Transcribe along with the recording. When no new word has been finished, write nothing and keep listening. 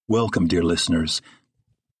Welcome, dear listeners,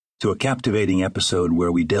 to a captivating episode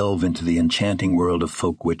where we delve into the enchanting world of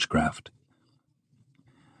folk witchcraft.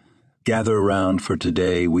 Gather around, for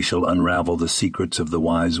today we shall unravel the secrets of the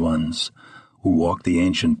wise ones who walk the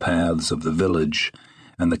ancient paths of the village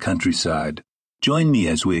and the countryside. Join me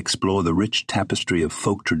as we explore the rich tapestry of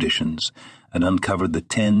folk traditions and uncover the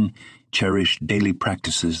 10 cherished daily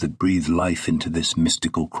practices that breathe life into this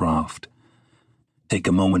mystical craft. Take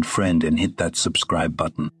a moment, friend, and hit that subscribe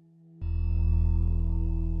button.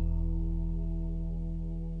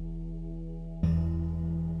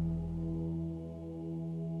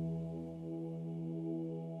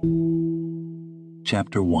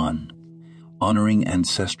 Chapter 1. Honoring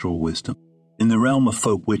Ancestral Wisdom. In the realm of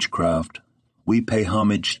folk witchcraft, we pay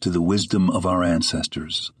homage to the wisdom of our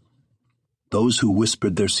ancestors, those who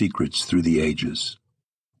whispered their secrets through the ages.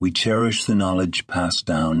 We cherish the knowledge passed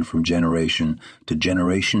down from generation to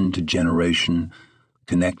generation to generation,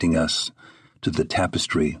 connecting us to the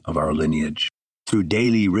tapestry of our lineage. Through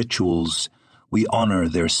daily rituals, we honor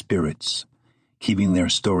their spirits, keeping their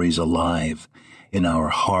stories alive in our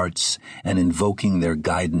hearts and invoking their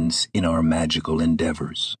guidance in our magical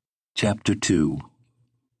endeavors. Chapter 2.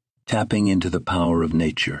 Tapping into the power of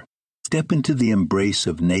nature. Step into the embrace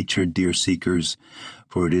of nature, dear seekers,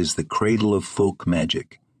 for it is the cradle of folk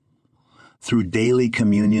magic. Through daily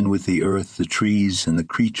communion with the earth, the trees, and the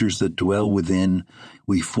creatures that dwell within,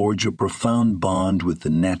 we forge a profound bond with the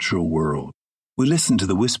natural world. We listen to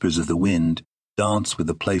the whispers of the wind, dance with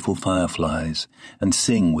the playful fireflies, and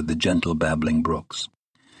sing with the gentle babbling brooks.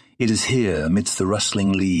 It is here, amidst the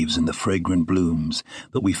rustling leaves and the fragrant blooms,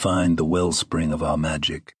 that we find the wellspring of our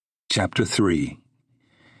magic. Chapter 3.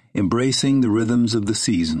 Embracing the rhythms of the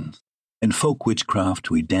seasons. In folk witchcraft,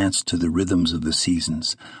 we dance to the rhythms of the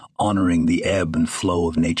seasons, honoring the ebb and flow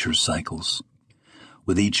of nature's cycles.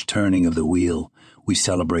 With each turning of the wheel, we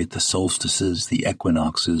celebrate the solstices, the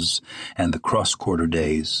equinoxes, and the cross-quarter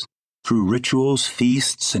days. Through rituals,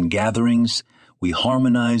 feasts, and gatherings, we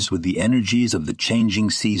harmonize with the energies of the changing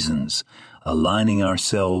seasons, aligning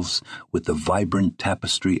ourselves with the vibrant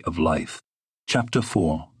tapestry of life. Chapter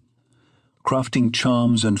 4. Crafting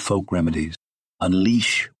Charms and Folk Remedies.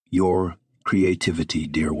 Unleash your creativity,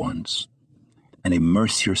 dear ones, and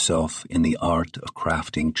immerse yourself in the art of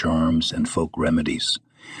crafting charms and folk remedies.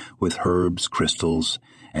 With herbs, crystals,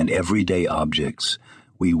 and everyday objects,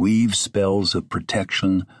 we weave spells of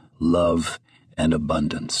protection, love, and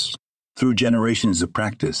abundance. Through generations of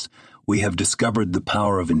practice, we have discovered the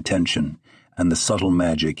power of intention and the subtle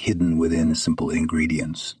magic hidden within simple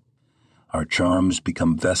ingredients. Our charms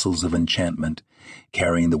become vessels of enchantment,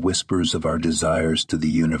 carrying the whispers of our desires to the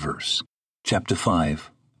universe. Chapter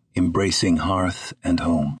 5. Embracing Hearth and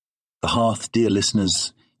Home. The hearth, dear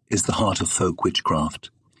listeners, is the heart of folk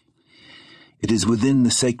witchcraft. It is within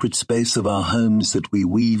the sacred space of our homes that we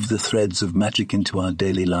weave the threads of magic into our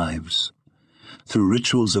daily lives. Through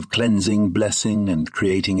rituals of cleansing, blessing, and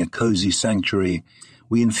creating a cozy sanctuary,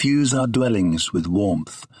 we infuse our dwellings with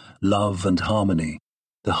warmth, love, and harmony.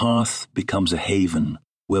 The hearth becomes a haven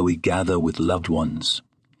where we gather with loved ones,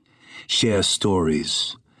 share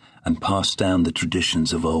stories, and pass down the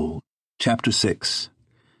traditions of old. Chapter 6.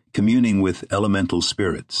 Communing with Elemental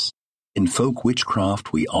Spirits. In folk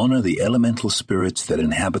witchcraft, we honor the elemental spirits that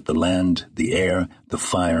inhabit the land, the air, the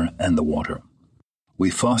fire, and the water. We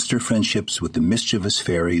foster friendships with the mischievous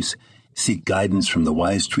fairies, seek guidance from the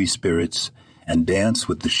wise tree spirits, and dance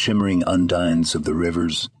with the shimmering undines of the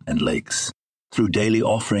rivers and lakes. Through daily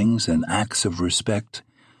offerings and acts of respect,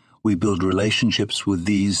 we build relationships with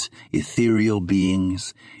these ethereal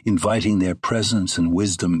beings, inviting their presence and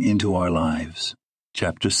wisdom into our lives.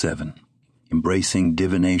 Chapter 7. Embracing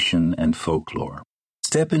Divination and Folklore.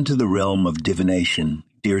 Step into the realm of divination,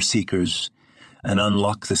 dear seekers, and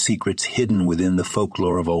unlock the secrets hidden within the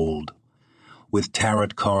folklore of old. With tarot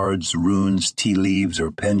cards, runes, tea leaves,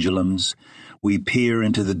 or pendulums, we peer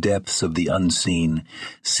into the depths of the unseen,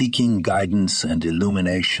 seeking guidance and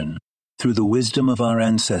illumination. Through the wisdom of our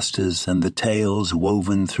ancestors and the tales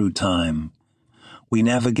woven through time, we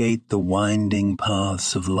navigate the winding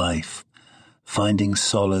paths of life, finding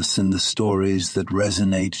solace in the stories that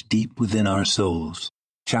resonate deep within our souls.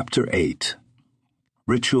 Chapter 8.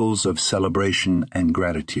 Rituals of Celebration and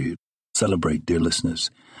Gratitude. Celebrate, dear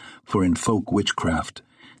listeners, for in folk witchcraft,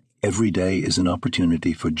 every day is an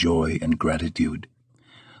opportunity for joy and gratitude.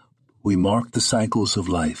 We mark the cycles of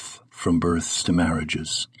life, from births to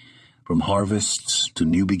marriages, from harvests to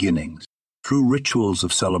new beginnings. Through rituals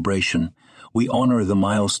of celebration, we honor the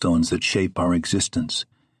milestones that shape our existence,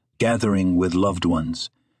 gathering with loved ones,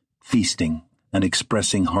 feasting, and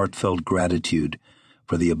expressing heartfelt gratitude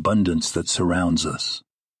for the abundance that surrounds us.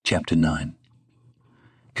 Chapter 9.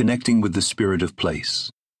 Connecting with the Spirit of Place.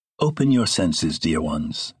 Open your senses, dear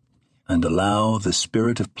ones, and allow the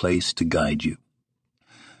Spirit of Place to guide you.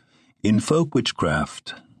 In Folk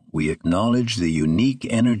Witchcraft, we acknowledge the unique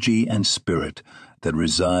energy and spirit that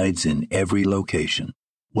resides in every location.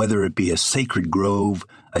 Whether it be a sacred grove,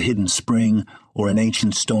 a hidden spring, or an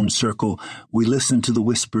ancient stone circle, we listen to the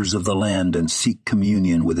whispers of the land and seek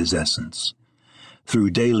communion with His essence.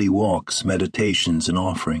 Through daily walks, meditations, and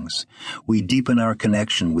offerings, we deepen our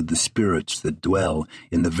connection with the spirits that dwell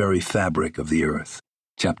in the very fabric of the earth.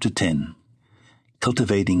 Chapter 10.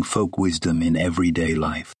 Cultivating Folk Wisdom in Everyday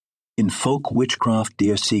Life. In Folk Witchcraft,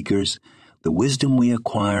 dear seekers, the wisdom we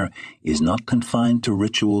acquire is not confined to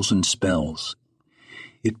rituals and spells.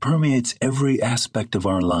 It permeates every aspect of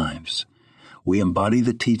our lives. We embody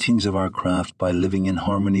the teachings of our craft by living in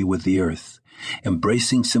harmony with the earth,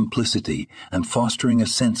 embracing simplicity and fostering a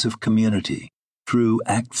sense of community through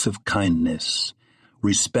acts of kindness,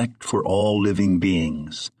 respect for all living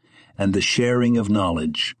beings, and the sharing of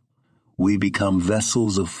knowledge. We become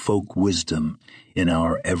vessels of folk wisdom in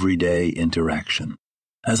our everyday interaction.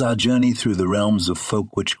 As our journey through the realms of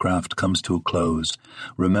folk witchcraft comes to a close,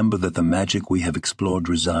 remember that the magic we have explored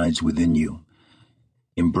resides within you.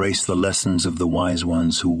 Embrace the lessons of the wise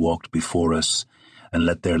ones who walked before us, and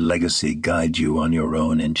let their legacy guide you on your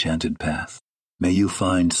own enchanted path. May you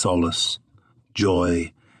find solace,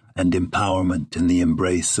 joy, and empowerment in the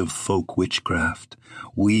embrace of folk witchcraft,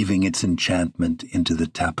 weaving its enchantment into the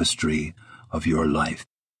tapestry of your life.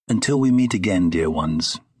 Until we meet again, dear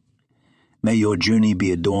ones, may your journey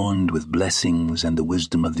be adorned with blessings and the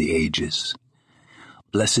wisdom of the ages.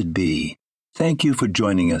 Blessed be. Thank you for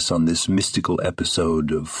joining us on this mystical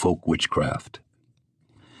episode of Folk Witchcraft.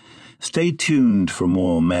 Stay tuned for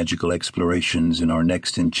more magical explorations in our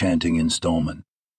next enchanting installment.